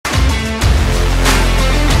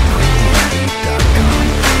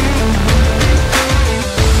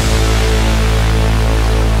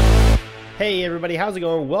everybody, how's it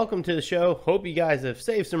going? Welcome to the show. Hope you guys have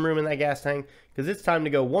saved some room in that gas tank because it's time to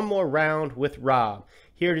go one more round with Rob.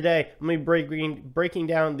 Here today, I'm going to be breaking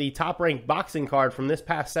down the top-ranked boxing card from this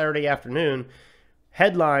past Saturday afternoon,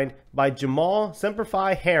 headlined by Jamel Semper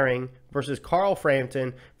Fi Herring versus Carl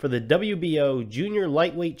Frampton for the WBO Junior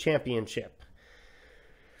Lightweight Championship.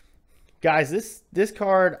 Guys, this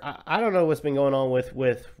card, I don't know what's been going on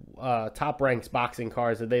with top-ranked boxing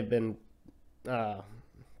cards that they've been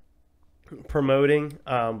promoting,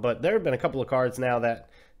 but there have been a couple of cards now that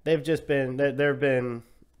they've just been, there have been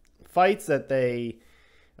fights that they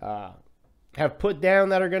have put down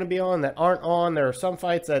that are going to be on that aren't on. There are some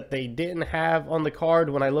fights that they didn't have on the card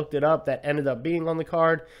when I looked it up that ended up being on the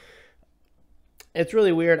card. It's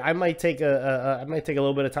really weird. I might take a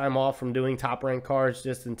little bit of time off from doing top ranked cards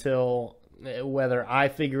just until whether I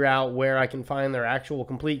figure out where I can find their actual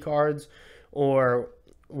complete cards or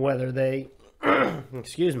whether they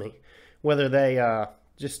excuse me, whether they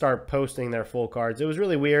just start posting their full cards. It was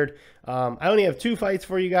really weird. I only have 2 fights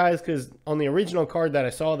for you guys because on the original card that I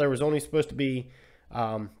saw, there was only supposed to be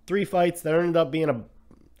 3 fights. There ended up being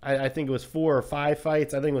I think it was 4 or 5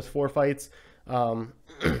 fights. I think it was 4 fights.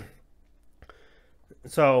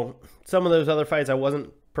 So some of those other fights I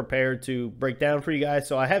wasn't prepared to break down for you guys.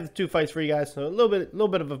 So I have 2 fights for you guys. So a little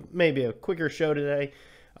bit of maybe a quicker show today,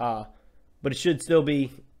 but it should still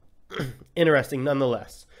be interesting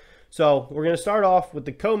nonetheless. So we're going to start off with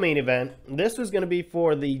the co-main event. This was going to be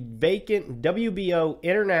for the vacant WBO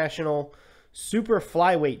International Super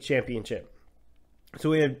Flyweight Championship.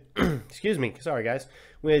 So we had, excuse me, sorry guys.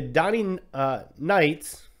 We had Donnie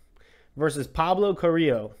Nietes versus Pablo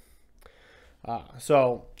Carillo.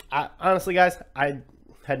 So honestly guys, I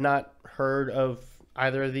had not heard of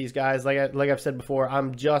either of these guys. Like I've said before,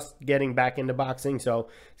 I'm just getting back into boxing, so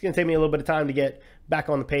it's going to take me a little bit of time to get back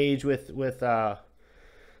on the page with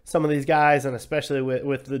some of these guys, and especially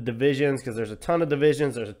with the divisions, because there's a ton of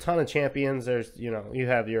divisions, there's a ton of champions. There's, you know, you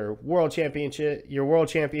have your world championship, your world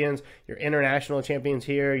champions, your international champions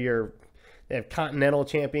here, they have continental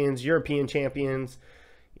champions, European champions.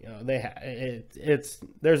 You know,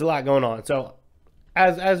 there's a lot going on. So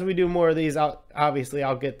as we do more of these, obviously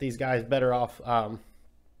I'll get these guys better off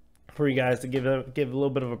for you guys to give a little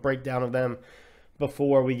bit of a breakdown of them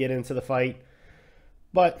before we get into the fight.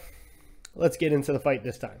 But let's get into the fight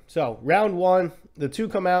this time. So round 1, the 2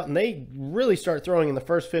 come out and they really start throwing in the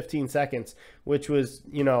first 15 seconds, which was,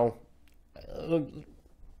 you know,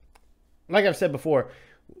 like I've said before,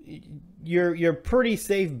 your pretty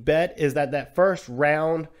safe bet is that first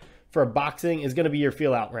round for boxing is going to be your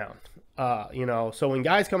feel out round. You know, so when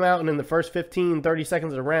guys come out and in the first 15, 30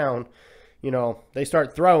 seconds of the round, you know, they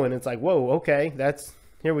start throwing, it's like, whoa, okay,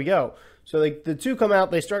 here we go. So the 2 come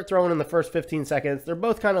out, they start throwing in the first 15 seconds. They're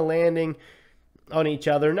both kind of landing on each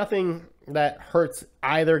other. Nothing that hurts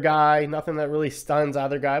either guy, nothing that really stuns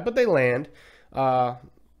either guy, but they land. Or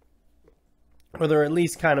they're at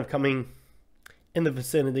least kind of coming in the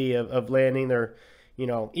vicinity of landing. They're, you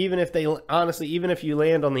know, even if you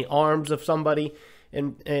land on the arms of somebody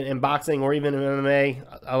in boxing or even in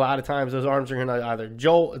MMA, a lot of times those arms are going to either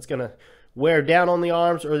jolt, it's going to wear down on the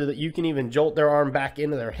arms, or that you can even jolt their arm back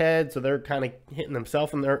into their head, so they're kind of hitting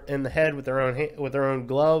themselves in the head with their own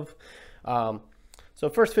glove. So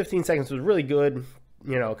first 15 seconds was really good,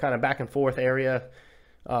 you know, kind of back and forth area.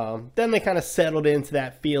 Then they kind of settled into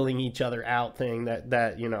that feeling each other out thing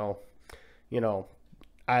that you know,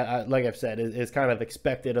 I like I've said is kind of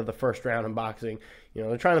expected of the first round in boxing. You know,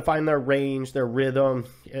 they're trying to find their range, their rhythm.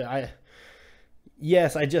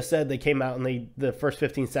 Yes, I just said they came out in the first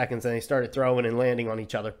 15 seconds and they started throwing and landing on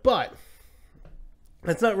each other. But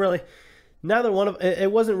it's not really, neither one of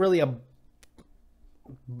it wasn't really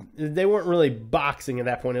they weren't really boxing at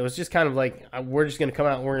that point. It was just kind of like, we're just going to come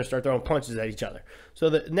out and we're going to start throwing punches at each other.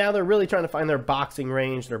 So now they're really trying to find their boxing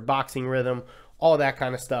range, their boxing rhythm, all that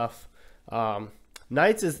kind of stuff.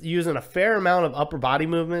 Nietes is using a fair amount of upper body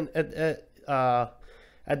movement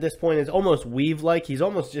at this point. It's almost weave-like. He's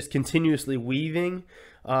almost just continuously weaving,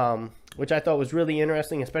 which I thought was really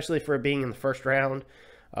interesting, especially for it being in the first round.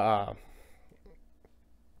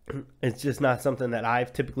 It's just not something that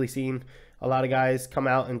I've typically seen a lot of guys come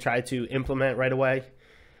out and try to implement right away.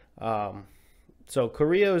 So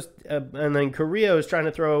Carrillo's trying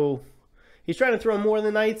to throw. He's trying to throw more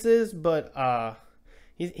than Nietes is, but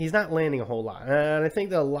he's not landing a whole lot, and I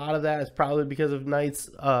think that a lot of that is probably because of Nietes'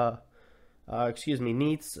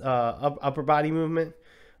 upper body movement.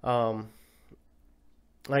 Like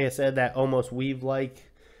I said, that almost weave-like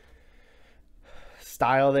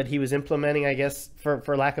style that he was implementing, I guess,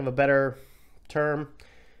 for lack of a better term.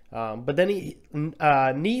 But then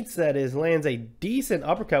Nietes, that is, lands a decent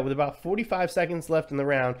uppercut with about 45 seconds left in the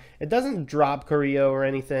round. It doesn't drop Carillo or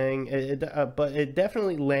anything, but it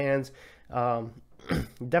definitely lands,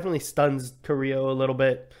 definitely stuns Carillo a little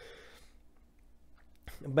bit.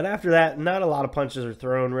 But after that, not a lot of punches are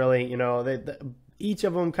thrown, really. You know, each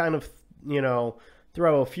of them kind of, you know,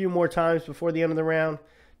 throw a few more times before the end of the round.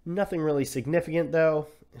 Nothing really significant, though.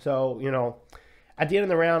 So, you know, at the end of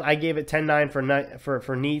the round, I gave it 10-9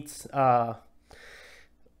 for Nietes. I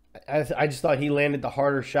just thought he landed the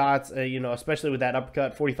harder shots, you know, especially with that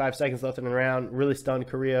uppercut. 45 seconds left in the round, really stunned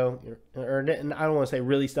Carillo. Or I don't want to say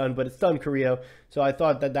really stunned, but it stunned Carillo. So I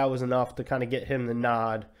thought that was enough to kind of get him the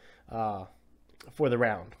nod for the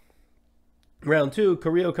round. Round 2,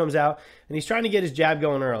 Carillo comes out, and he's trying to get his jab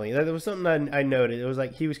going early. That was something I noted. It was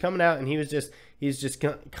like he was coming out, and he's just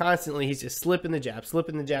constantly, he's just slipping the jab.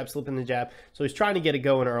 So he's trying to get it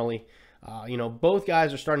going early. You know, both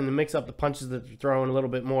guys are starting to mix up the punches that they're throwing a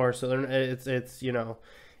little bit more. So it's you know,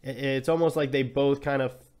 it's almost like they both kind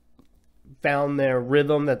of found their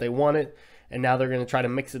rhythm that they wanted, and now they're going to try to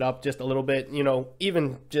mix it up just a little bit. You know,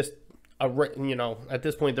 even just you know, at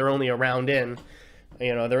this point they're only a round in.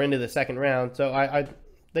 You know, they're into the second round, so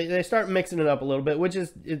they start mixing it up a little bit, which is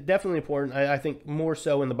definitely important. I think more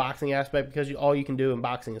so in the boxing aspect, because all you can do in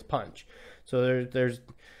boxing is punch. So there's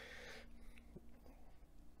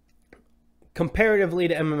comparatively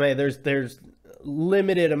to MMA, there's a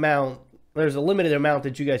limited amount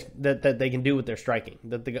that you guys that they can do with their striking.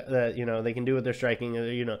 That you know, they can do with their striking.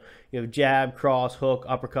 You know, you have jab, cross, hook,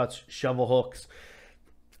 uppercuts, shovel hooks.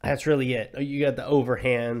 That's really it. You got the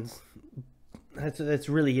overhands. That's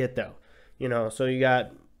really it, though. You know, so you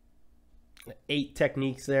got 8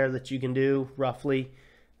 techniques there that you can do, roughly.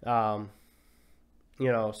 You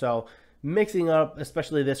know, so mixing up,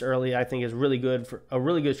 especially this early, I think is really good, for a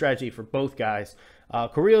really good strategy for both guys.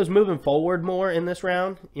 Carillo's moving forward more in this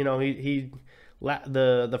round. You know,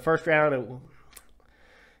 the first round,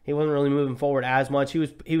 he wasn't really moving forward as much.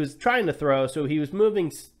 He was trying to throw, so he was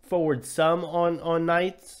moving forward some on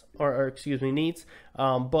Nietes, or excuse me, Nietes,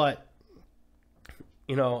 but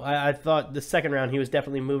you know, I thought the second round he was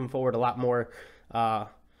definitely moving forward a lot more,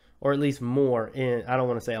 or at least more. I don't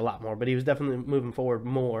want to say a lot more, but he was definitely moving forward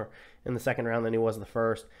more in the second round than he was in the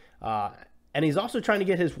first. And he's also trying to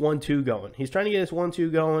get his 1-2 going. He's trying to get his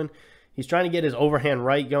 1-2 going. He's trying to get his overhand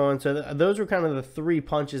right going. So those were kind of the 3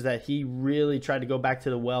 punches that he really tried to go back to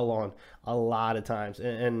the well on a lot of times.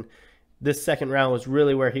 And this second round was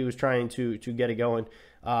really where he was trying to get it going.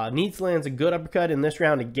 Nietes lands a good uppercut in this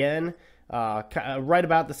round again. Right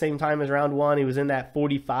about the same time as round 1. He was in that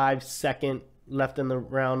 45-second left in the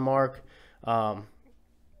round mark. And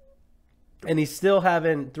he's still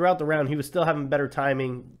having, throughout the round, he was still having better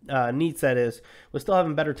timing. Nietes, that is, was still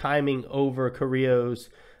having better timing over Carillo's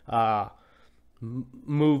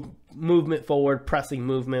movement forward, pressing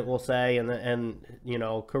movement, we'll say. And you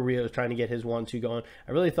know, Carillo's trying to get his 1-2 going.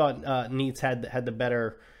 I really thought Nietes had the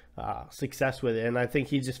better success with it. And I think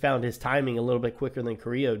he just found his timing a little bit quicker than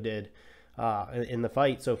Carillo did. In the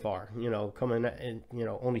fight so far, you know, coming in, you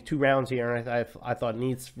know, only 2 rounds here, and I thought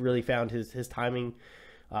Nietes really found his timing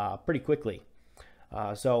pretty quickly.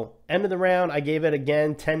 So end of the round, I gave it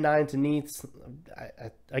again 10-9 to Nietes.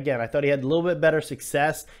 Again, I thought he had a little bit better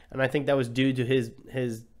success, and I think that was due to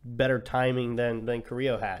his better timing than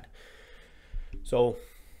Carillo had. So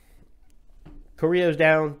Carillo's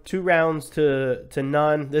down 2 rounds to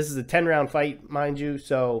none. This is a 10-round fight, mind you,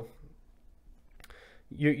 so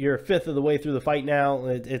you're a fifth of the way through the fight now.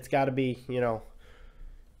 It's got to be, you know,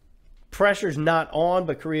 pressure's not on,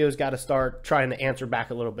 but Carillo's got to start trying to answer back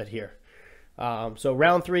a little bit here. So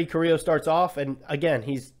round 3, Carillo starts off, and again,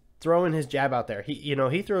 he's throwing his jab out there.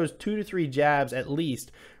 He throws 2 to 3 jabs at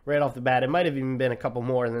least right off the bat. It might have even been a couple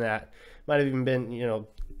more than that. Might have even been, you know,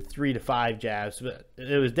 3 to 5 jabs, but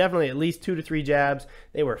it was definitely at least 2 to 3 jabs.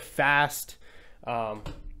 They were fast.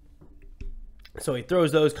 So he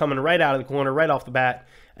throws those coming right out of the corner, right off the bat.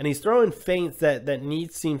 And he's throwing feints that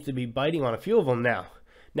Nietes seems to be biting on a few of them now.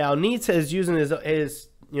 Now, Nietes is using his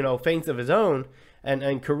you know, feints of his own,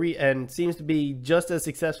 and seems to be just as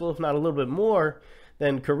successful, if not a little bit more,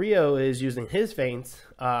 than Carillo is using his feints.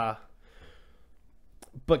 But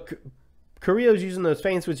Carillo's using those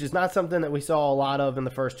feints, which is not something that we saw a lot of in the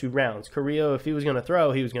first 2 rounds. Carillo, if he was going to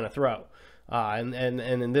throw, he was going to throw. And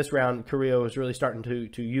in this round, Carillo was really starting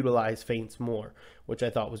to utilize feints more, which I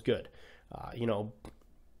thought was good. You know,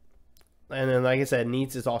 and then, like I said,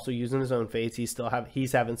 Nietes is also using his own feints.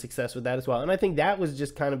 He's having success with that as well. And I think that was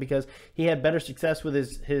just kind of because he had better success with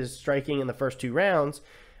his striking in the first 2 rounds.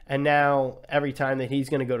 And now every time that he's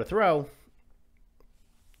going to go to throw,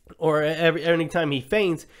 or any time he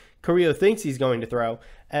feints, Carrillo thinks he's going to throw,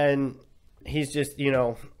 and he's just, you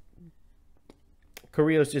know,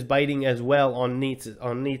 Carrillo's just biting as well on Nietes'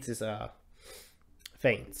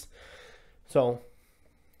 feints. So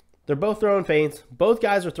they're both throwing feints. Both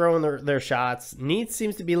guys are throwing their shots. Nietes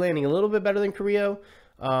seems to be landing a little bit better than Carrillo,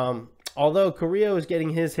 although Carrillo is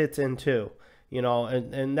getting his hits in too. You know,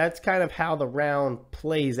 and that's kind of how the round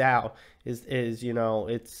plays out. Is you know,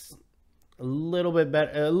 it's a little bit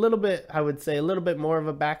better, a little bit, I would say, a little bit more of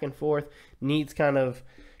a back and forth. Nietes kind of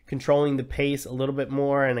controlling the pace a little bit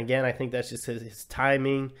more, and again, I think that's just his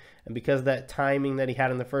timing. And because of that timing that he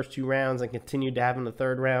had in the first 2 rounds and continued to have in the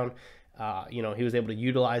 3rd round, you know, he was able to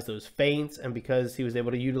utilize those feints, and because he was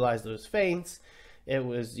able to utilize those feints, it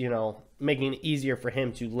was, you know, making it easier for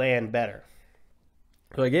him to land better.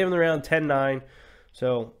 So I gave him the round 10-9.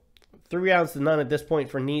 So 3 rounds to none at this point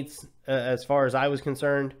for Nietes, as far as I was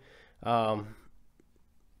concerned. At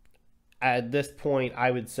this point,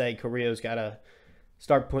 I would say Carrillo's got to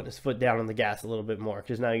start putting his foot down on the gas a little bit more,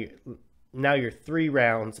 because now you're 3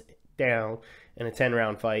 rounds down in a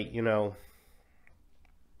 10-round fight. You know,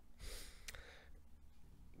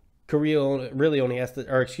 Carrillo really only has to,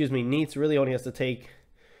 or excuse me, Nietes really only has to take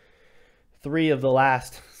 3 of the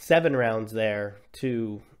last 7 rounds there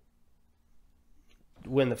to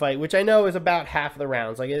win the fight, which I know is about half of the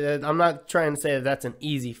rounds. Like, I'm not trying to say that that's an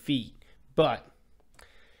easy feat, but,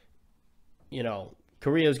 you know,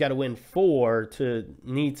 Carrillo's got to win 4 to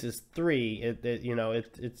Nietes' 3. You know,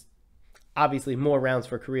 it's obviously more rounds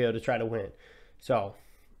for Carrillo to try to win. So,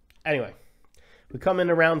 anyway, we come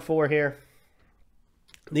into round 4 here.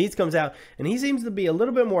 Nietes comes out, and he seems to be a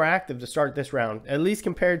little bit more active to start this round, at least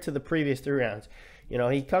compared to the previous 3 rounds. You know,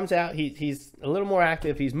 he comes out, he's a little more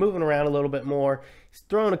active. He's moving around a little bit more. He's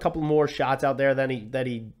throwing a couple more shots out there that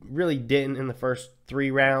he really didn't in the first 3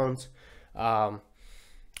 rounds. So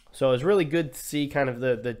it was really good to see kind of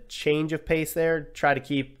the change of pace there. Try to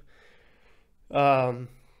keep Carrillo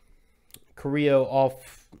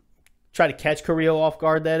off, try to catch Carrillo off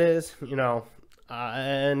guard, that is, you know.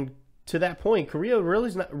 And to that point, Carrillo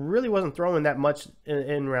really wasn't throwing that much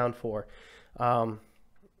in round 4.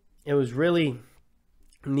 It was really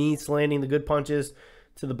Nietes landing the good punches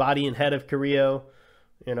to the body and head of Carrillo.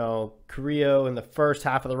 You know, Carrillo in the first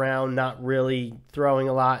half of the round not really throwing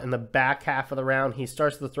a lot. In the back half of the round, he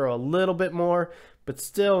starts to throw a little bit more, but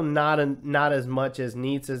still not as much as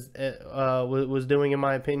Nietes was doing, in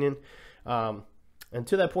my opinion. And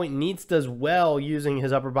to that point, Nietes does well using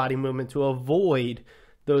his upper body movement to avoid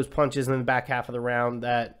those punches in the back half of the round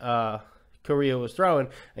that Carrillo was throwing.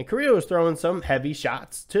 And Carrillo was throwing some heavy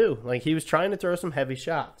shots too. Like, he was trying to throw some heavy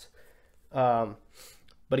shots.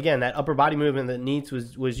 But again, that upper body movement that Nietes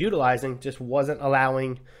was utilizing just wasn't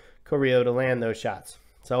allowing Carrillo to land those shots.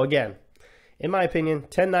 So again, in my opinion,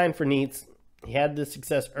 10-9 for Nietes. He had the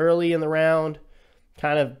success early in the round,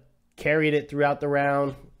 kind of carried it throughout the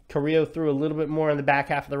round. Carrillo threw a little bit more in the back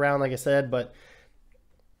half of the round, like I said, but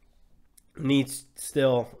Nietes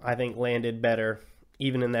still, I think, landed better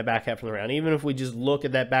even in that back half of the round. Even if we just look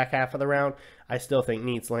at that back half of the round, I still think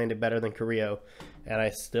Nietes landed better than Carrillo, and I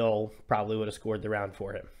still probably would have scored the round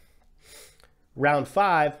for him. Round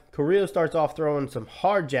 5, Carrillo starts off throwing some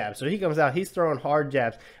hard jabs. So he comes out, he's throwing hard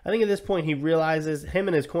jabs. I think at this point he realizes, him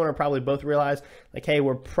and his corner probably both realize, like, hey,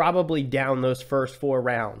 we're probably down those first 4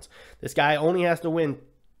 rounds. This guy only has to win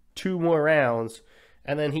 2 more rounds,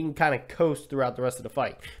 and then he can kind of coast throughout the rest of the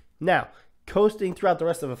fight. Now, coasting throughout the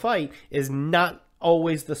rest of a fight is not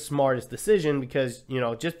always the smartest decision, because, you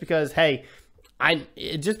know, just because I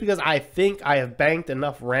think I have banked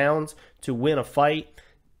enough rounds to win a fight,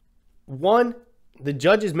 one, the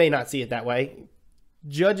judges may not see it that way.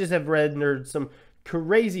 Judges have rendered some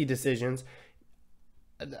crazy decisions.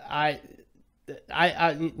 There's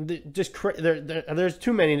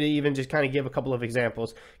too many to even just kind of give a couple of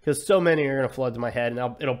examples, because so many are going to flood to my head,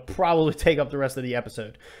 and it'll probably take up the rest of the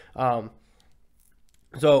episode.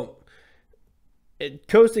 So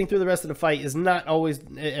coasting through the rest of the fight is not always,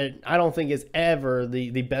 I don't think, is ever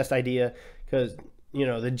the best idea, because, you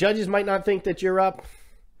know, the judges might not think that you're up,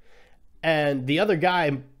 and the other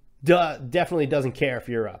guy definitely doesn't care if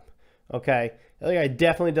you're up. Okay, the other guy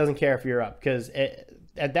definitely doesn't care if you're up, because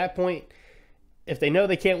at that point, if they know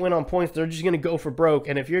they can't win on points, they're just going to go for broke.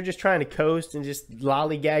 And if you're just trying to coast and just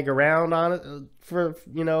lollygag around on it for,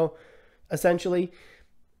 you know, essentially,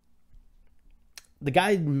 the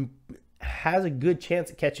guy has a good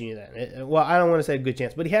chance at catching you then. Well, I don't want to say a good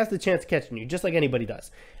chance, but he has the chance of catching you, just like anybody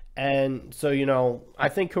does. And so, you know, I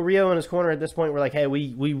think Carrillo in his corner at this point were like, hey,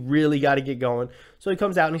 we really got to get going. So he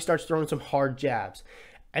comes out and he starts throwing some hard jabs.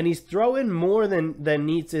 And he's throwing more than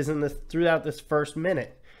Nietes is throughout this first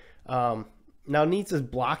minute. Now Nietes is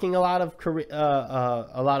blocking a lot of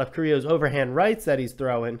Carrillo's overhand rights that he's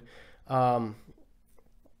throwing, because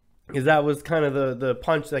that was kind of the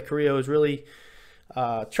punch that Carrillo was really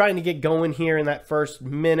trying to get going here in that first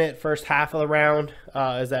half of the round,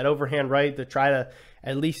 is that overhand right to try to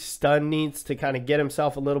at least stun Nietes to kind of get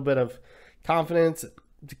himself a little bit of confidence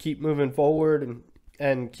to keep moving forward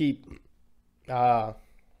and keep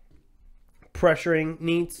pressuring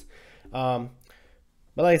Nietes.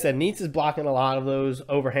 But like I said, Nietes is blocking a lot of those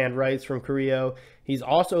overhand rights from Carrillo.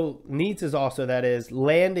 Nietes is also, that is,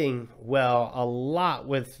 landing well a lot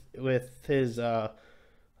with his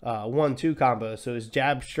 1-2 combo. So his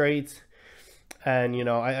jab straights. And, you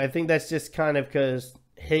know, I think that's just kind of because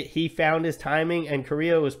he found his timing and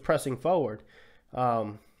Carrillo was pressing forward.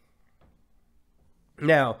 Now,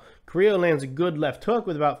 Carrillo lands a good left hook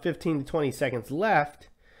with about 15 to 20 seconds left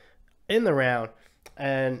in the round.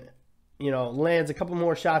 And, you know, lands a couple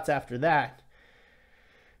more shots after that.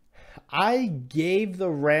 I gave the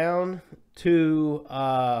round to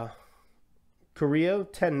Carrillo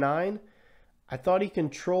 10-9. I thought he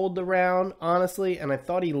controlled the round, honestly, and I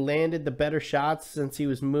thought he landed the better shots since he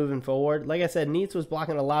was moving forward. Like I said, Nietes was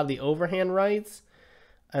blocking a lot of the overhand rights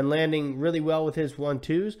and landing really well with his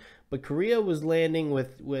 1-2s, but Carrillo was landing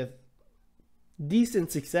with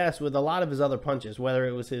decent success with a lot of his other punches, whether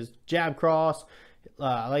it was his jab cross.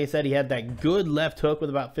 Like I said, he had that good left hook with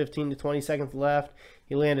about 15 to 20 seconds left.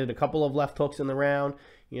 He landed a couple of left hooks in the round.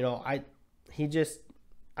 You know, I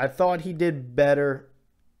thought he did better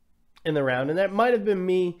in the round, and that might have been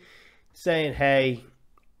me saying, hey,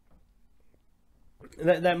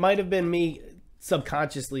 that might have been me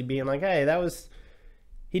subconsciously being like, hey,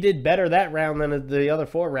 he did better that round than the other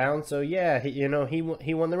 4 rounds, so yeah, he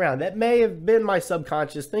won the round. That may have been my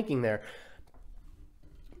subconscious thinking there.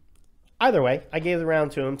 Either way, I gave the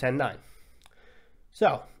round to him 10-9.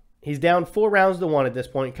 So he's down 4 rounds to 1 at this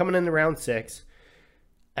point, coming into round 6,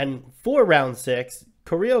 and for round 6.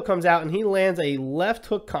 Carillo comes out and he lands a left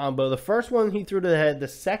hook combo. The first one he threw to the head, the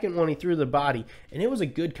second one he threw to the body, and it was a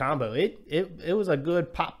good combo. It was a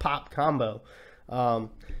good pop combo.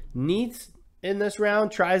 Nietes in this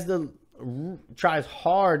round tries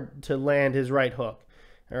hard to land his right hook,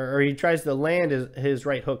 or he tries to land his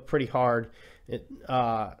right hook pretty hard.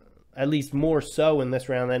 At least more so in this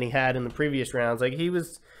round than he had in the previous rounds. Like, he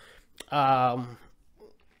was, I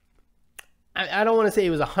don't want to say he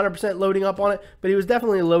was 100% loading up on it, but he was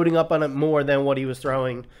definitely loading up on it more than what he was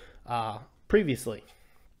throwing previously.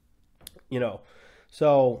 You know,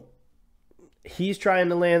 so he's trying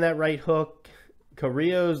to land that right hook.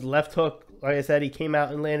 Carrillo's left hook, like I said, he came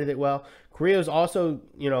out and landed it well. Carrillo's also,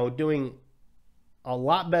 you know, doing a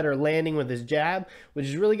lot better landing with his jab, which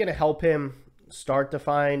is really going to help him start to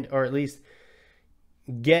find, or at least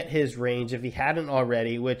get his range if he hadn't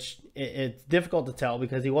already, which it's difficult to tell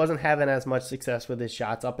because he wasn't having as much success with his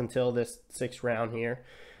shots up until this 6th round here.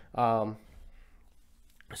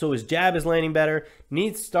 So his jab is landing better.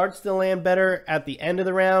 Nietes starts to land better at the end of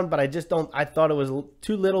the round, but I thought it was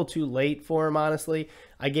too little too late for him, honestly.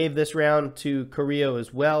 I gave this round to Carillo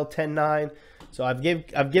as well, 10-9. So I've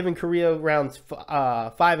given Carillo rounds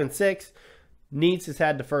 5 and 6. Nietes has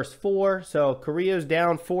had the first 4, so Carillo's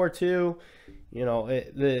down 4-2. You know,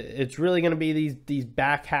 it's really going to be this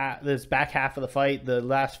back half of the fight, the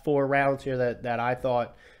last 4 rounds here that I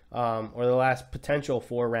thought, or the last potential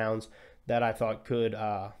 4 rounds that I thought could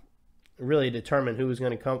really determine who was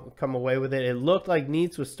going to come away with it. It looked like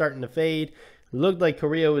Nietes was starting to fade. It looked like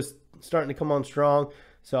Carillo was starting to come on strong.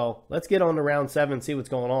 So let's get on to round 7 and see what's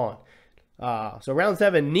going on. So round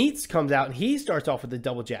 7, Nietes comes out and he starts off with the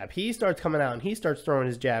double jab. He starts coming out and he starts throwing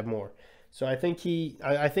his jab more. So I think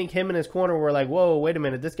him and his corner were like, whoa, wait a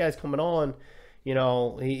minute, this guy's coming on. You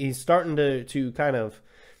know, he's starting to kind of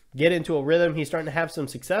get into a rhythm. He's starting to have some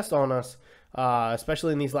success on us,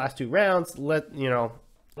 especially in these last 2 rounds. Let's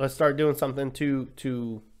start doing something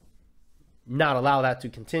to not allow that to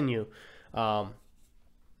continue.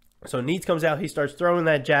 So Nietes comes out, he starts throwing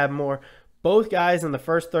that jab more. Both guys in the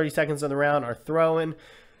first 30 seconds of the round are throwing,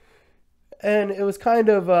 and it was kind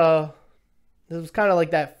of like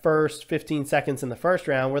that first 15 seconds in the first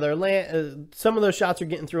round where some of those shots are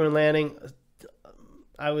getting through and landing.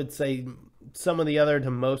 I would say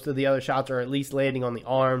most of the other shots are at least landing on the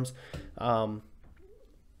arms of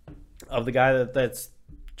the guy that's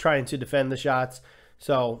trying to defend the shots.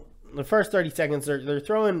 So the first 30 seconds, they're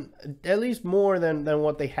throwing at least more than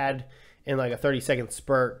what they had in like a 30-second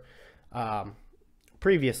spurt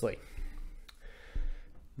previously.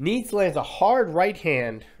 Nietes lands a hard right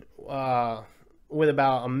hand with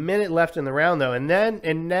about a minute left in the round, though, and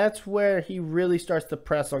that's where he really starts to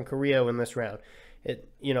press on Carillo in this round. Like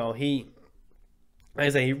I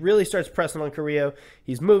say, he really starts pressing on Carillo.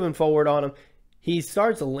 He's moving forward on him. He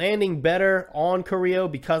starts landing better on Carillo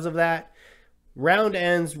because of that. Round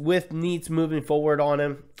ends with Nietes moving forward on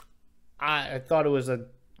him. I thought it was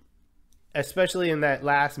especially in that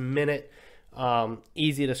last minute,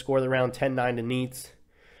 easy to score the round 10-9 to Nietes.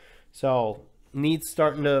 So Nietes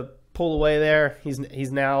starting to pull away there.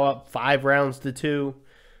 He's now up 5 rounds to 2.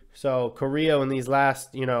 So Carillo in these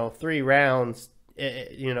last 3 rounds,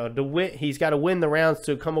 to win, he's got to win the rounds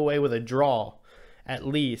to come away with a draw, at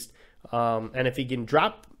least. And if he can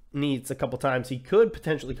drop Nietes a couple times, he could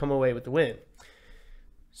potentially come away with the win.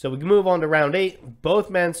 So we can move on to round 8. Both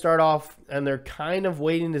men start off, and they're kind of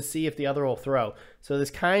waiting to see if the other will throw. So this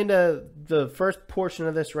kind of, the first portion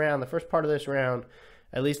of this round, the first part of this round,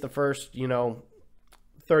 at least the first,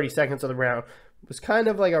 30 seconds of the round, was kind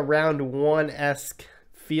of like a round 1-esque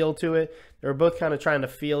feel to it. They were both kind of trying to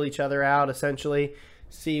feel each other out, essentially,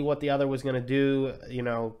 see what the other was going to do,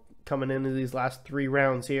 coming into these last 3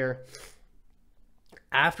 rounds here.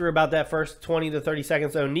 After about that first 20 to 30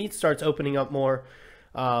 seconds, though, Nietes starts opening up more.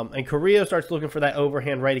 And Carillo starts looking for that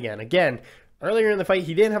overhand right again. Again, earlier in the fight,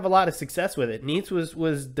 he didn't have a lot of success with it. Nietes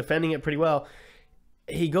was defending it pretty well.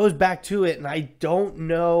 He goes back to it, and I don't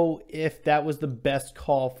know if that was the best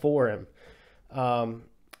call for him.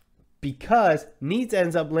 Because Nietes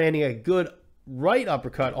ends up landing a good right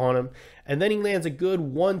uppercut on him, and then he lands a good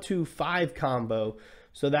 1-2-5 combo.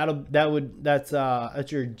 So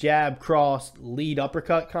that's your jab cross lead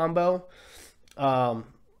uppercut combo.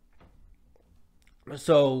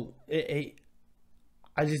 So I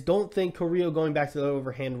just don't think Carillo going back to the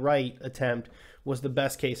overhand right attempt was the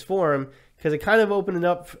best case for him, because it kind of opened it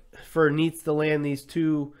up for Nietes to land these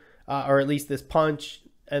 2, or at least this punch,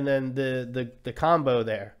 and then the combo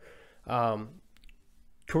there.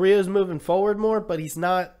 Carillo's moving forward more, but he's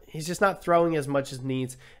just not throwing as much as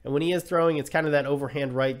Nietes. And when he is throwing, it's kind of that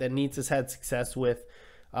overhand right that Nietes has had success with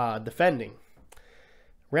defending.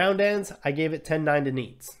 Round ends, I gave it 10-9 to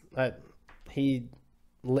Nietes.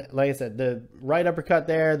 Like I said, the right uppercut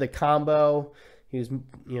there, the combo, he was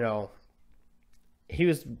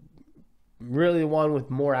really the one with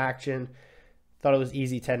more action. Thought it was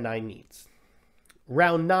easy 10-9 Nietes.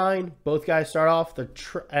 Round 9, both guys start off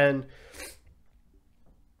and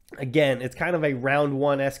again, it's kind of a round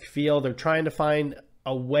 1-esque feel. They're trying to find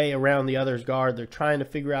a way around the other's guard. They're trying to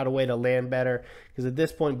figure out a way to land better, because at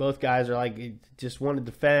this point, both guys are like, just want to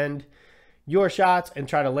defend your shots and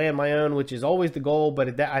try to land my own, which is always the goal.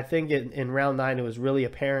 But I think in round 9, it was really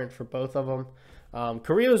apparent for both of them.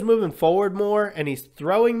 Carillo's moving forward more, and he's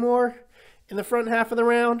throwing more in the front half of the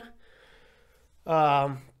round.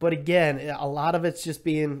 But again, a lot of it's just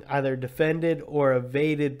being either defended or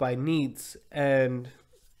evaded by Nietes, and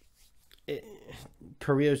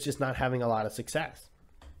Carillo's just not having a lot of success.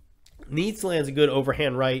 Nietes lands a good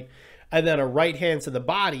overhand right, and then a right hand to the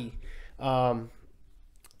body,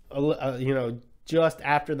 just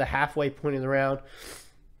after the halfway point of the round.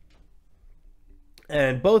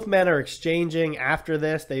 And both men are exchanging after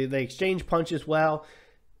this. They exchange punches well.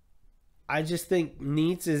 I just think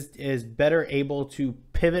Nietes is better able to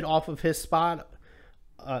pivot off of his spot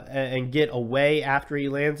and get away after he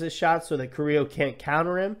lands his shot, so that Carillo can't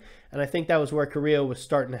counter him. And I think that was where Carillo was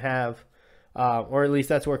starting to have, or at least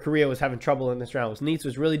that's where Carillo was having trouble in this round. Nietes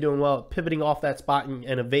was really doing well at pivoting off that spot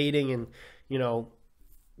and evading and,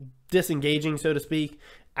 disengaging, so to speak,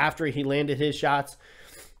 after he landed his shots.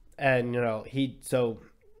 And, so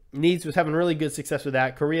Nietes was having really good success with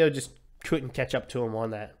that. Carillo just couldn't catch up to him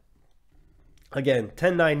on that. Again,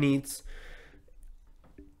 10-9 Nietes.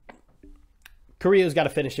 Carillo's got to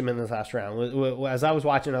finish him in this last round. As I was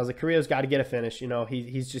watching, I was like, Carillo's got to get a finish.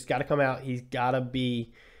 He's just got to come out. He's got to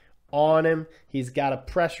be on him. He's got to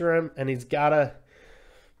pressure him, and he's got to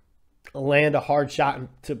land a hard shot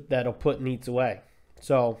that'll put Nietes away.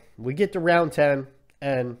 So we get to round 10,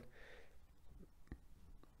 and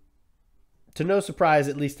to no surprise,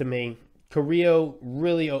 at least to me, Carillo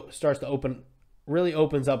really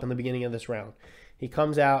opens up in the beginning of this round. He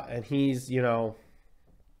comes out, and he's, he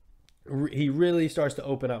really starts to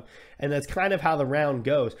open up. And that's kind of how the round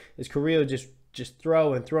goes, is Carillo just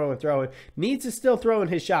throw and throw and throw. Nietes is still throwing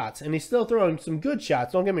his shots, and he's still throwing some good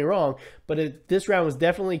shots, don't get me wrong, but this round was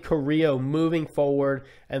definitely Carillo moving forward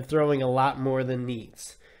and throwing a lot more than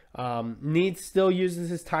Nietes. Nietes still uses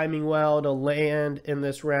his timing well to land in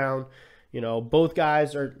this round. Both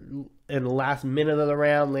guys are in the last minute of the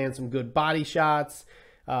round land some good body shots.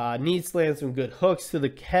 Nietes lands some good hooks to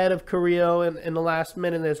the head of Carillo in the last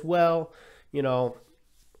minute as well.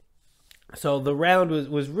 So the round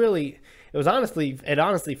was really, it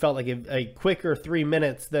honestly felt like a quicker 3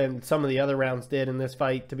 minutes than some of the other rounds did in this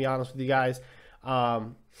fight, to be honest with you guys.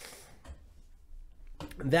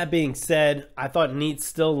 That being said, I thought Nietes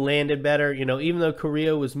still landed better. You know, even though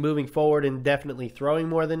Carrillo was moving forward and definitely throwing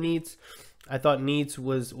more than Nietes, I thought Nietes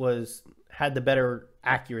had the better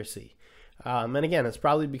accuracy. And again, it's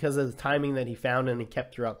probably because of the timing that he found and he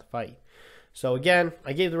kept throughout the fight. So again,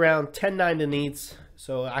 I gave the round 10-9 to Nietes.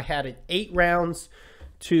 So I had it 8 rounds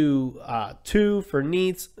to 2 for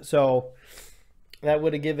Nietes. So that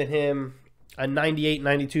would have given him a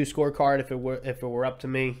 98-92 scorecard if it were up to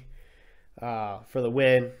me for the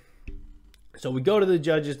win. So we go to the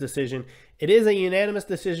judges' decision. It is a unanimous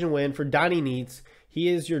decision win for Donnie Nietes. He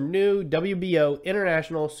is your new WBO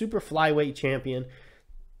International Super Flyweight Champion.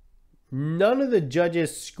 None of the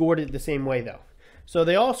judges scored it the same way, though. So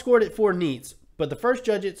they all scored it for Nietes, but the first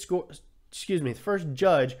judge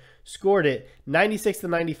scored it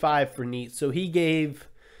 96-95 for Nietes. So he gave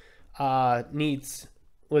Nietes,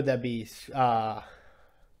 what would that be,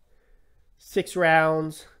 6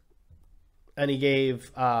 rounds, and he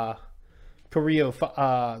gave Carillo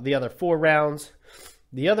the other 4 rounds.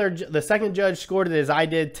 The second judge scored it as I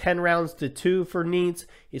did, 10 rounds to 2 for Nietes.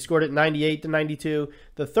 He scored it 98-92.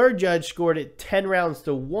 The third judge scored it 9 rounds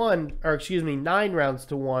to 1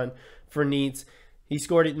 for Nietes. He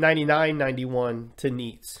scored it 99-91 to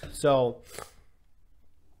Nietes. So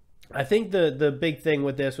I think the big thing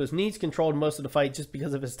with this was Nietes controlled most of the fight just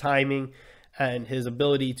because of his timing and his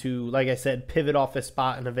ability to, like I said, pivot off his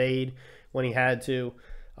spot and evade when he had to.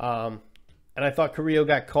 And I thought Carrillo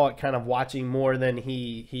got caught kind of watching more than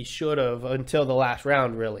he should have until the last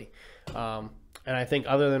round, really. And I think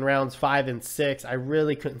other than rounds 5 and 6, I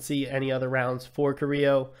really couldn't see any other rounds for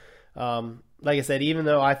Carrillo. Like I said, even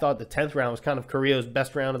though I thought the 10th round was kind of Carrillo's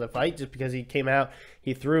best round of the fight, just because he came out,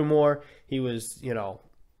 he threw more, he was, he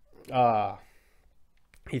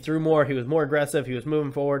threw more, he was more aggressive, he was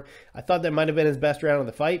moving forward. I thought that might have been his best round of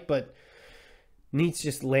the fight, but Nietes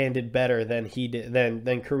just landed better than he did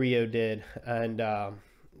than Carrillo did, and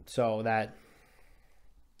so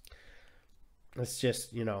it's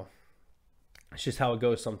just it's just how it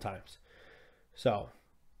goes sometimes. So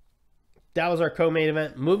that was our co-main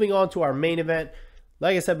event. Moving on to our main event,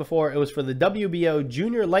 like I said before, it was for the WBO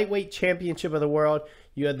Junior Lightweight Championship of the World.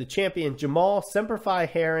 You had the champion Jamel Semper Fi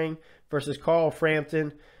Herring versus Carl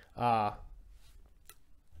Frampton.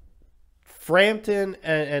 Frampton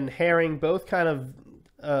and Herring both kind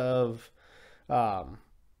of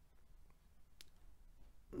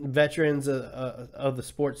veterans of the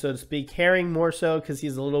sport, so to speak. Herring more so because he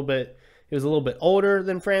was a little bit older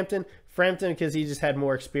than Frampton. Frampton because he just had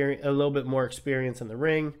more experience, a little bit more experience in the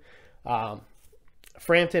ring.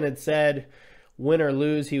 Frampton had said, win or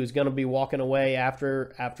lose, he was going to be walking away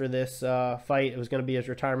after this fight. It was going to be his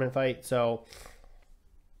retirement fight, so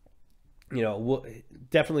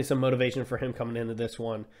definitely some motivation for him coming into this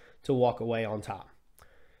one to walk away on top.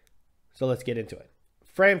 So let's get into it.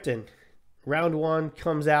 Frampton, round 1,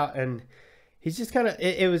 comes out and he's just kind of,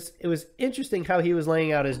 it was interesting how he was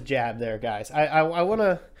laying out his jab there, guys.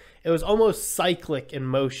 It was almost cyclic in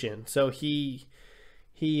motion. So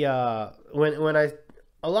a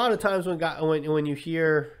lot of times when you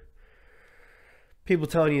hear people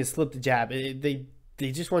telling you to slip the jab,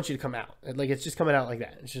 they just want you to come out. Like, it's just coming out like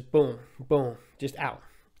that. It's just boom, boom, just out.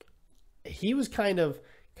 He was kind of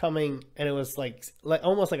coming, and it was like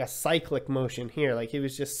almost like a cyclic motion here. Like, he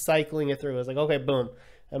was just cycling it through. It was like, okay, boom,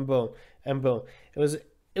 and boom, and boom. It was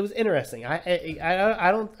interesting.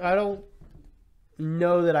 I don't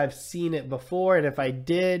know that I've seen it before, and if I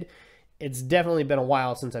did, it's definitely been a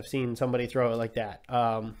while since I've seen somebody throw it like that.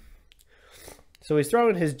 So he's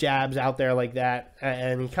throwing his jabs out there like that,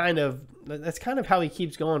 and that's kind of how he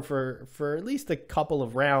keeps going for at least a couple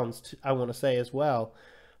of rounds, I want to say, as well.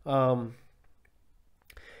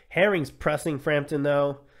 Herring's pressing Frampton,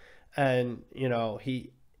 though, and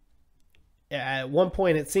he at one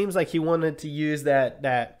point it seems like he wanted to use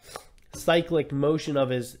that cyclic motion of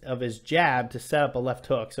his jab to set up a left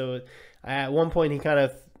hook. So at one point he kind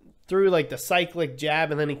of threw like the cyclic jab,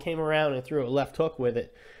 and then he came around and threw a left hook with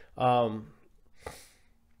it.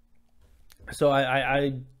 So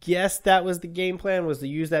I guess that was the game plan, was to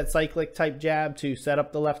use that cyclic type jab to set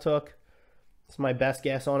up the left hook. It's my best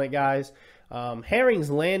guess on it, guys. Herring's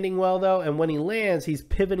landing well, though, and when he lands, he's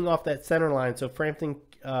pivoting off that center line, so Frampton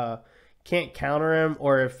can't counter him,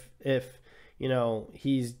 or if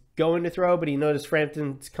he's going to throw, but he noticed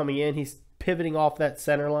Frampton's coming in, he's pivoting off that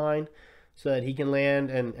center line so that he can land,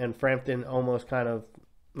 and Frampton almost kind of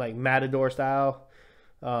like Matador style,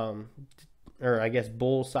 or I guess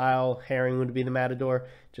bull style, Herring would be the Matador,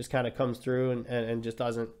 just kind of comes through and just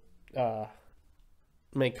doesn't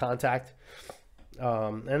make contact.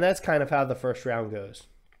 And that's kind of how the first round goes.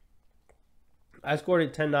 I scored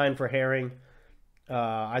it 10-9 for Herring.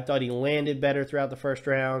 I thought he landed better throughout the first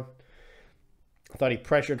round. I thought he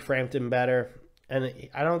pressured Frampton better. And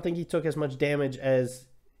I don't think he took as much damage as...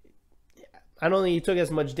 I don't think he took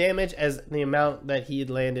as much damage as the amount that he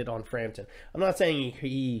had landed on Frampton. I'm not saying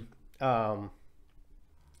I'm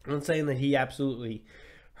not saying that he absolutely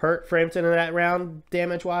hurt Frampton in that round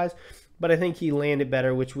damage-wise, but I think he landed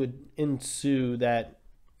better, which would ensue that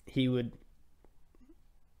he would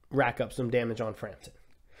rack up some damage on Frampton.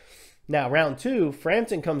 Now, round 2,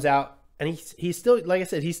 Frampton comes out, and he's still, like I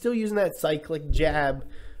said, he's still using that cyclic jab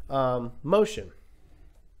motion.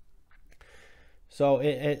 So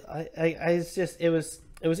it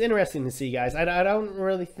was interesting to see, guys. I don't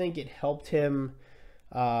really think it helped him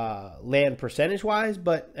land percentage-wise,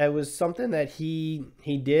 but it was something that he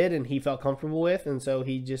did and he felt comfortable with, and so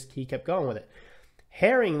he kept going with it.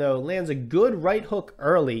 Herring, though, lands a good right hook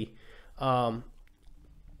early, and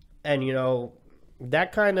you know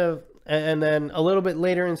that kind of, and then a little bit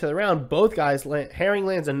later into the round, both guys Herring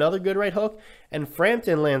lands another good right hook, and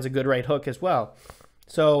Frampton lands a good right hook as well.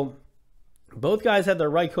 So both guys had their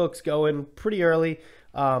right hooks going pretty early.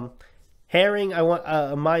 Herring, I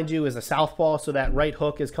want mind you, is a southpaw, so that right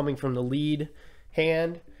hook is coming from the lead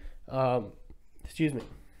hand. Excuse me.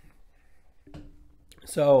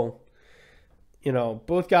 So, you know,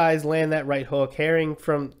 both guys land that right hook. Herring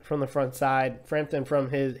from the front side. Frampton from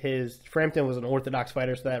Frampton was an orthodox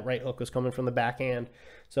fighter, so that right hook was coming from the backhand.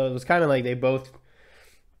 So it was kind of like they both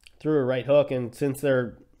threw a right hook, and since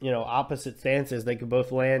they're, you know, opposite stances, they could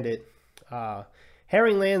both land it.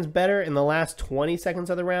 Herring lands better in the last 20 seconds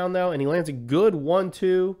of the round, though, and he lands a good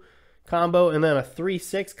 1-2 combo and then a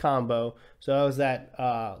 3-6 combo. So that was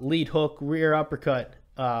that lead hook, rear uppercut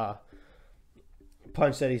punch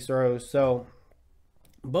that he throws. So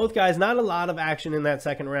both guys, not a lot of action in that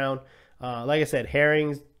second round. Like I said,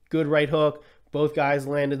 Herring's good right hook. Both guys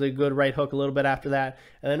landed a good right hook a little bit after that.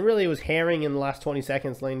 And then really it was Herring in the last 20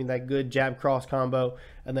 seconds landing that good jab cross combo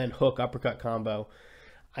and then hook uppercut combo.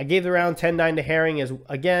 I gave the round 10-9 to Herring as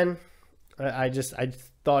again. I just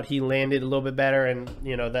thought he landed a little bit better, and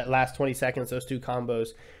you know that last 20 seconds, those two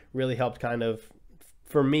combos really helped kind of,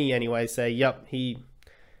 for me anyway, say yep, he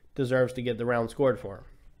deserves to get the round scored for him.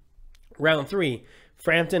 Round 3,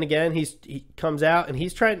 Frampton again. He comes out and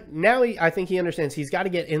he's trying now. I think he understands he's got to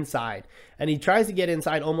get inside, and he tries to get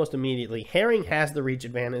inside almost immediately. Herring has the reach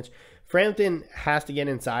advantage. Frampton has to get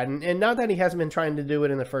inside, and not that he hasn't been trying to do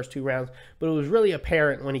it in the first 2 rounds, but it was really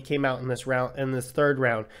apparent when he came out in this third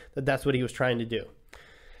round, that that's what he was trying to do.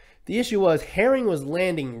 The issue was Herring was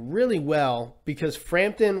landing really well because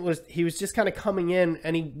Frampton was just kind of coming in,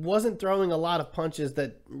 and he wasn't throwing a lot of punches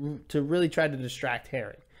to really try to distract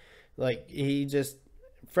Herring. Like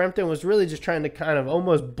Frampton was really just trying to kind of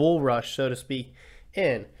almost bull rush, so to speak,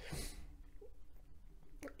 in.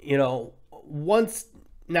 You know, once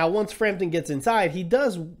Frampton gets inside, he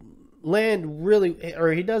does land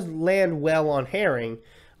well on Herring,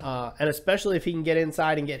 and especially if he can get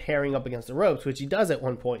inside and get Herring up against the ropes, which he does at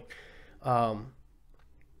one point. Like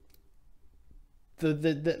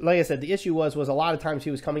I said, the issue was a lot of times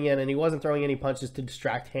he was coming in and he wasn't throwing any punches to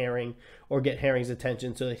distract Herring or get Herring's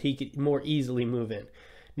attention so that he could more easily move in.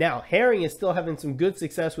 Now, Herring is still having some good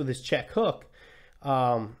success with his check hook,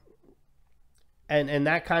 and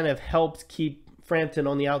that kind of helps keep Frampton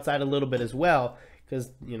on the outside a little bit as well, because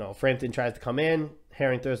you know Frampton tries to come in,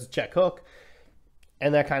 Herring throws a check hook,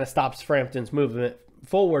 and that kind of stops Frampton's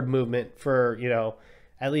forward movement for, you know,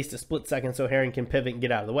 at least a split second, so Herring can pivot and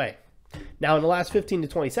get out of the way. Now in the last 15 to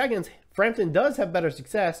 20 seconds, Frampton does have better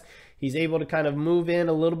success. He's able to kind of move in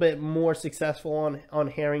a little bit more successful on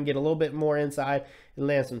Herring, get a little bit more inside and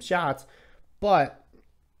land some shots, but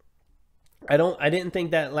I didn't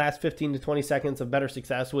think that last 15 to 20 seconds of better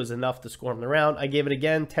success was enough to score him the round. I gave it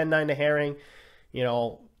again 10-9 to Herring. You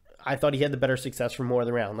know, I thought he had the better success for more of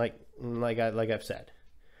the round, like I've said.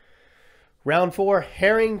 Round 4,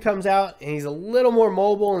 Herring comes out and he's a little more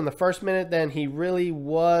mobile in the first minute than he really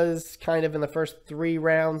was kind of in the first 3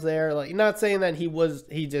 rounds there. Like, not saying that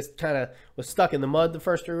he just kind of was stuck in the mud the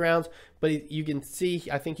first 3 rounds, but you can see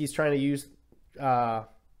I think he's trying to use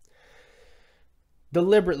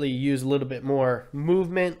deliberately use a little bit more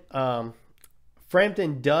movement.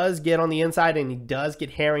 Frampton does get on the inside and he does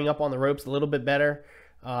get Herring up on the ropes a little bit better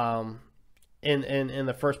in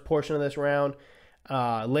the first portion of this round.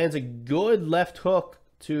 Lands a good left hook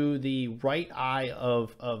to the right eye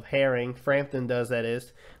of Herring. Frampton does, that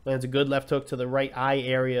is. Lands a good left hook to the right eye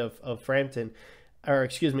area of Frampton, or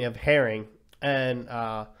excuse me, of Herring. And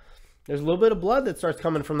there's a little bit of blood that starts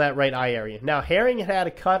coming from that right eye area. Now, Herring had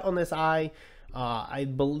a cut on this eye. I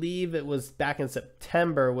believe it was back in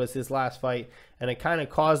September was his last fight, and it kind of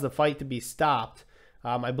caused the fight to be stopped.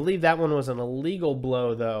 I believe that one was an illegal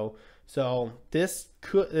blow, though. So this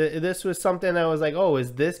was something that was like, oh,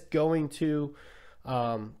 is this going to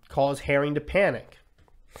cause Herring to panic?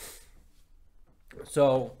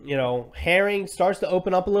 So, you know, Herring starts to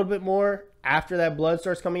open up a little bit more after that blood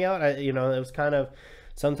starts coming out. You know, it was kind of,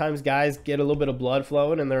 sometimes guys get a little bit of blood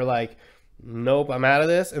flowing and they're like, nope, I'm out of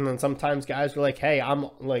this. And then sometimes guys are like, hey, I'm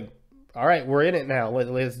like, all right, we're in it now.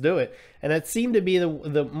 Let's do it. And that seemed to be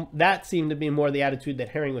that seemed to be more the attitude that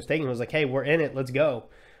Herring was taking. It was like, hey, we're in it. Let's go.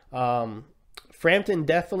 Frampton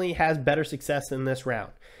definitely has better success in this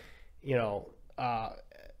round. You know,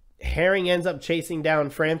 Herring ends up chasing down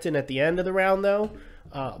Frampton at the end of the round, though.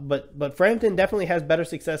 But Frampton definitely has better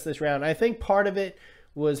success this round. I think part of it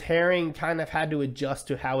was Herring kind of had to adjust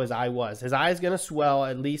to how his eye was. His eye is going to swell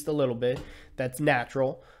at least a little bit. That's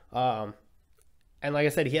natural. And like I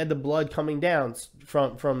said, he had the blood coming down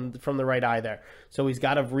from the right eye there. So he's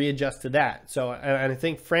got to readjust to that. So and I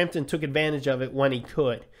think Frampton took advantage of it when he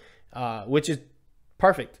could, which is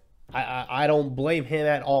perfect. I don't blame him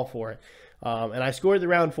at all for it. And I scored the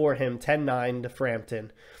round for him, 10-9 to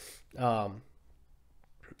Frampton.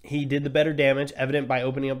 He did the better damage, evident by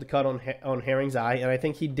opening up the cut on Herring's eye. And I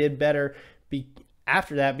think he did better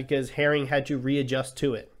after that because Herring had to readjust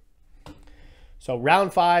to it. So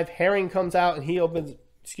round 5, Herring comes out and he opens,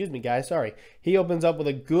 excuse me guys, sorry. He opens up with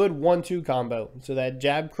a good 1-2 combo. So that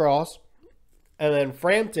jab cross. And then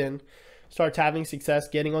Frampton starts having success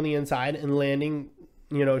getting on the inside and landing,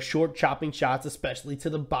 you know, short chopping shots, especially to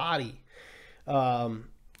the body.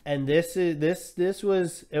 And this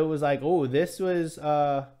was like, oh,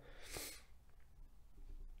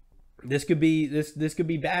 this could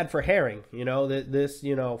be bad for Herring. You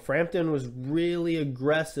know, Frampton was really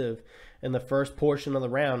aggressive in the first portion of the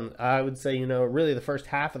round. I would say, you know, really the first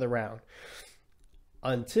half of the round,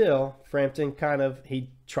 until Frampton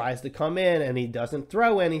he tries to come in and he doesn't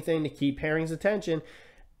throw anything to keep Herring's attention,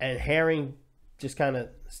 and Herring just kind of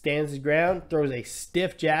stands his ground, throws a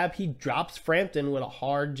stiff jab. He drops Frampton with a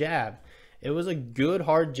hard jab. It was a good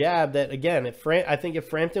hard jab that, again, I think if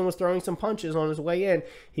Frampton was throwing some punches on his way in,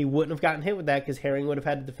 he wouldn't have gotten hit with that because Herring would have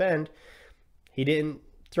had to defend. He didn't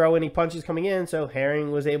throw any punches coming in, so Herring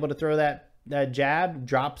was able to throw that jab,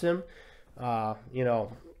 drops him. You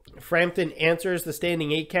know, Frampton answers the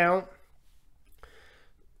standing 8 count.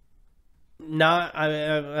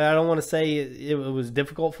 I don't want to say it was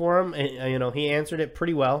difficult for him. You know, he answered it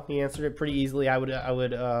pretty well. He answered it pretty easily. I would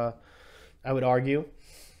argue.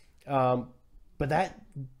 But that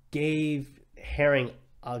gave Herring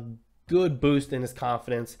a good boost in his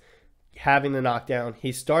confidence, having the knockdown.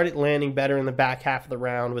 He started landing better in the back half of the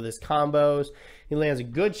round with his combos. He lands a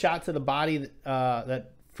good shot to the body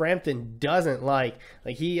that Frampton doesn't like.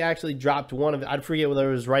 Like, he actually dropped one of, I forget whether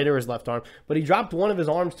it was right or his left arm, but he dropped one of his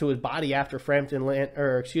arms to his body after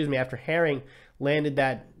after Herring landed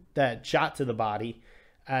that shot to the body.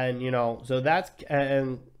 And, you know, so that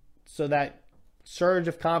surge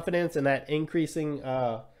of confidence and that increasing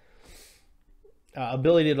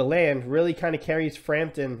ability to land really kind of carries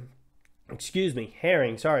Herring.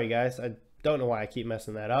 Sorry, guys. I don't know why I keep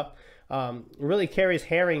messing that up. Really carries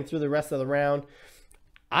Herring through the rest of the round.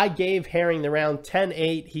 I gave Herring the round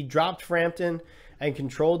 10-8. He dropped Frampton and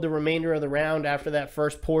controlled the remainder of the round after that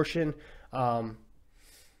first portion.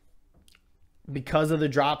 Because of the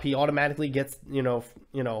drop, he automatically gets,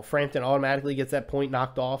 Frampton automatically gets that point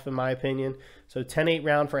knocked off, in my opinion. So 10-8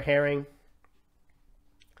 round for Herring.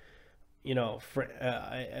 You know,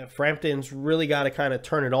 Frampton's really got to kind of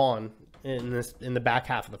turn it on in the back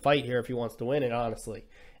half of the fight here if he wants to win it, honestly,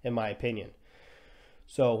 in my opinion.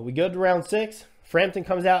 So we go to round 6. Frampton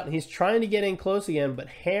comes out and he's trying to get in close again, but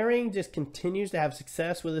Herring just continues to have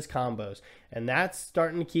success with his combos, and that's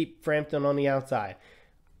starting to keep Frampton on the outside.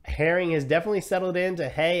 Herring has definitely settled into,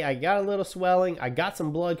 hey, I got a little swelling, I got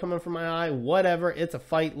some blood coming from my eye, whatever, it's a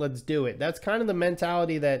fight, let's do it. That's kind of the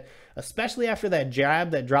mentality that, especially after that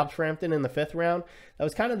jab that dropped Frampton in the 5th round, that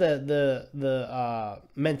was kind of the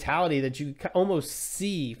mentality that you almost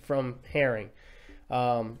see from Herring.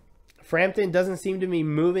 Frampton doesn't seem to be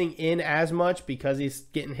moving in as much because he's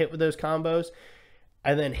getting hit with those combos.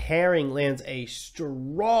 And then Herring lands a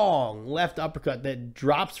strong left uppercut that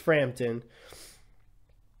drops Frampton.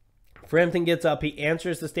 Frampton gets up. He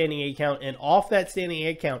answers the standing 8 count. And off that standing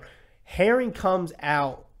 8 count, Herring comes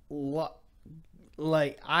out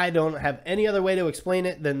like, I don't have any other way to explain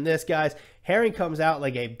it than this, guys. Herring comes out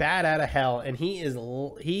like a bat out of hell, and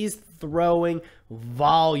he's throwing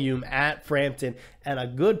volume at Frampton, and a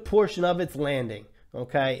good portion of it's landing.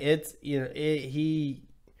 Okay, it's, you know,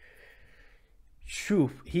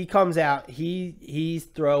 he comes out, he's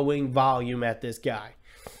throwing volume at this guy.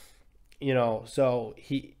 You know, so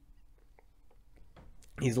he's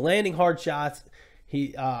landing hard shots.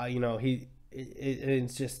 It's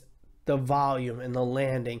just the volume and the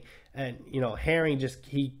landing, and you know, Herring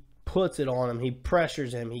he puts it on him, he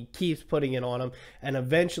pressures him, he keeps putting it on him, and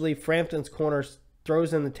eventually Frampton's corner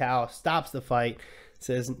throws in the towel, stops the fight,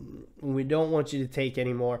 says, we don't want you to take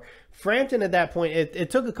anymore. Frampton at that point, it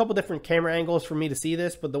took a couple different camera angles for me to see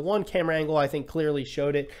this, but the one camera angle I think clearly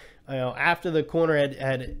showed it. You know, after the corner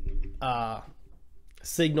had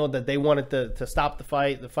signaled that they wanted to stop the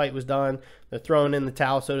fight was done, they're throwing in the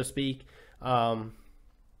towel, so to speak.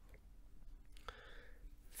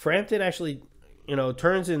 Frampton actually, you know,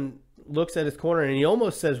 turns and looks at his corner, and he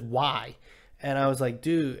almost says, why? And I was like,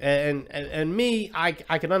 dude, and me, I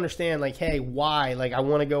can understand, like, hey, why? Like, I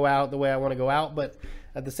want to go out the way I want to go out, but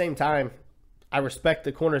at the same time, I respect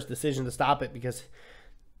the corner's decision to stop it, because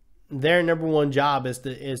their number one job is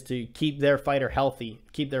to keep their fighter healthy,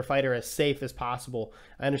 keep their fighter as safe as possible.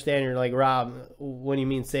 I understand you're like, Rob, what do you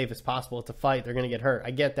mean safe as possible? It's a fight. They're going to get hurt. I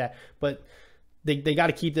get that. But they got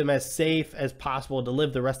to keep them as safe as possible to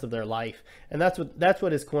live the rest of their life. And that's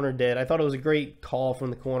what his corner did. I thought it was a great call from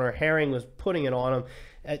the corner. Herring was putting it on him.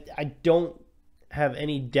 I don't have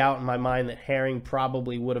any doubt in my mind that Herring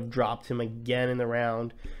probably would have dropped him again in the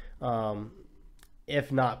round,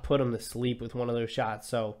 if not put him to sleep with one of those shots.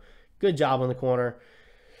 So good job on the corner.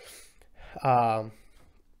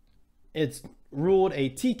 It's ruled a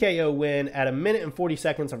TKO win at 1 minute and 40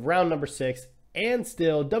 seconds of round number 6. And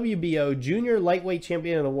still, WBO Junior Lightweight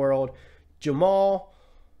Champion of the World, Jamel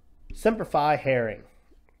Semper Fi Herring.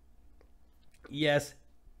 Yes,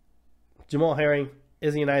 Jamel Herring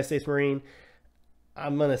is a United States Marine.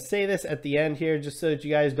 I'm going to say this at the end here just so that you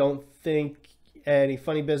guys don't think any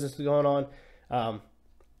funny business is going on.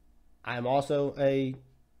 I'm also a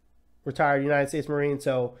retired United States Marine,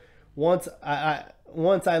 so once I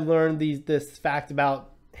learned this fact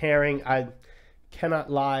about Herring, I cannot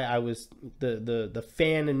lie, I was the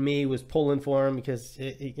fan in me was pulling for him, because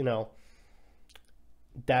you know,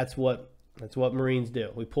 that's what Marines do.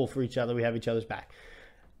 We pull for each other. We have each other's back.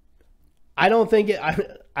 I don't think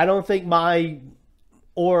my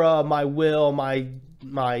aura, my will,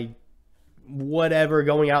 my whatever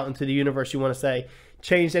going out into the universe you want to say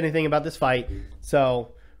changed anything about this fight.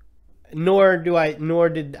 So nor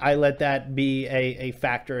did I let that be a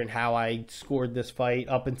factor in how I scored this fight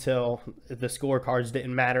up until the scorecards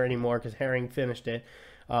didn't matter anymore, because Herring finished it.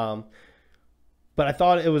 But I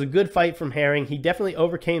thought it was a good fight from Herring. He definitely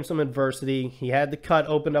overcame some adversity. He had the cut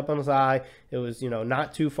opened up on his eye. It was, you know,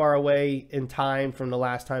 not too far away in time from the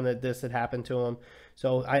last time that this had happened to him.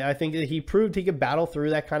 So I think that he proved he could battle through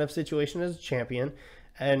that kind of situation as a champion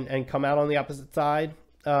and come out on the opposite side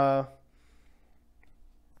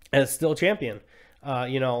as still champion,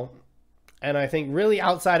 you know. And I think really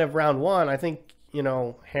outside of round 1, I think, you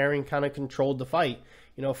know, Herring kind of controlled the fight.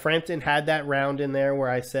 You know, Frampton had that round in there where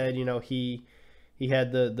I said, you know, he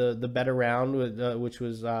had the better round, which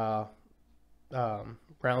was round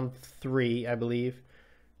 3, I believe.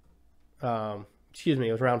 Excuse me,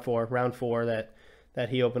 it was round 4. Round 4 that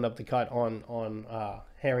he opened up the cut on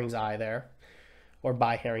Herring's eye there, or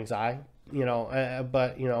by Herring's eye. You know,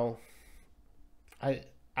 but you know,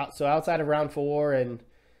 so outside of round 4 and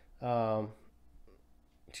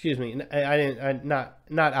excuse me, not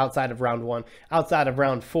outside of round 1, outside of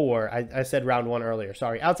round 4, I said round 1 earlier,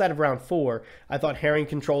 sorry. Outside of round 4, I thought Herring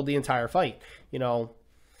controlled the entire fight. You know,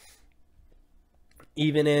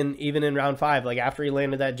 even in round 5, like after he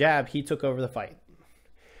landed that jab, he took over the fight.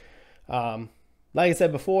 Like I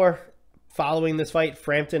said before, following this fight,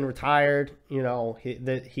 Frampton retired. You know,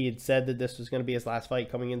 he had said that this was going to be his last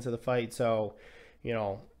fight coming into the fight. So, you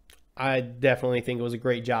know, I definitely think it was a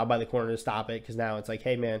great job by the corner to stop it, because now it's like,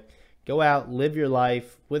 hey, man, go out, live your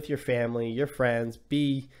life with your family, your friends,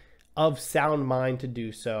 be of sound mind to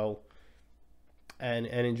do so, and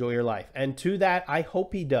enjoy your life. And to that, I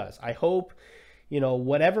hope he does. I hope, you know,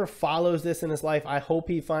 whatever follows this in his life, I hope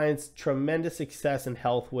he finds tremendous success and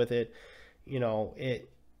health with it. You know,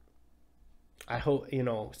 I hope, you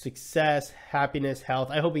know, success, happiness, health.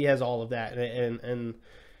 I hope he has all of that and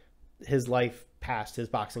his life past his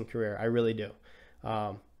boxing career. I really do.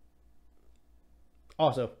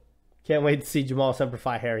 Also, can't wait to see Jamel Semper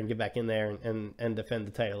Fi Herring get back in there and defend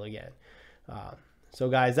the title again. So,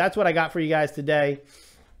 guys, that's what I got for you guys today.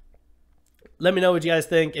 let me know what you guys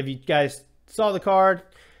think. If you guys saw the card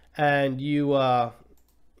and you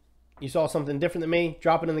saw something different than me,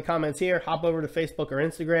 drop it in the comments here. Hop over to Facebook or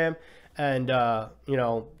Instagram and, you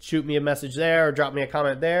know, shoot me a message there or drop me a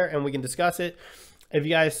comment there and we can discuss it. If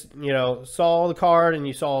you guys, you know, saw the card and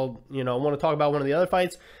you saw, you know, want to talk about one of the other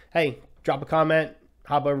fights, hey, drop a comment,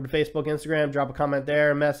 hop over to Facebook, Instagram, drop a comment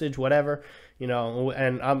there, a message, whatever, you know,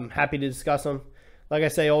 and I'm happy to discuss them. Like I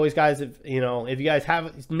say, always, guys, if you guys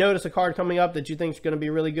have noticed a card coming up that you think is going to be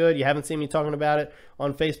really good, you haven't seen me talking about it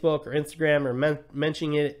on Facebook or Instagram or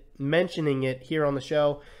mentioning it here on the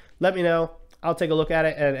show, let me know. I'll take a look at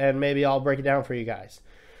it and maybe I'll break it down for you guys.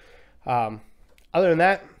 Other than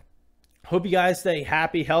that, hope you guys stay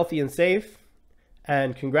happy, healthy, and safe.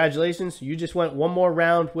 And congratulations, you just went one more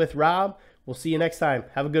round with Rob. We'll see you next time.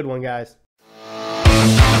 Have a good one, guys.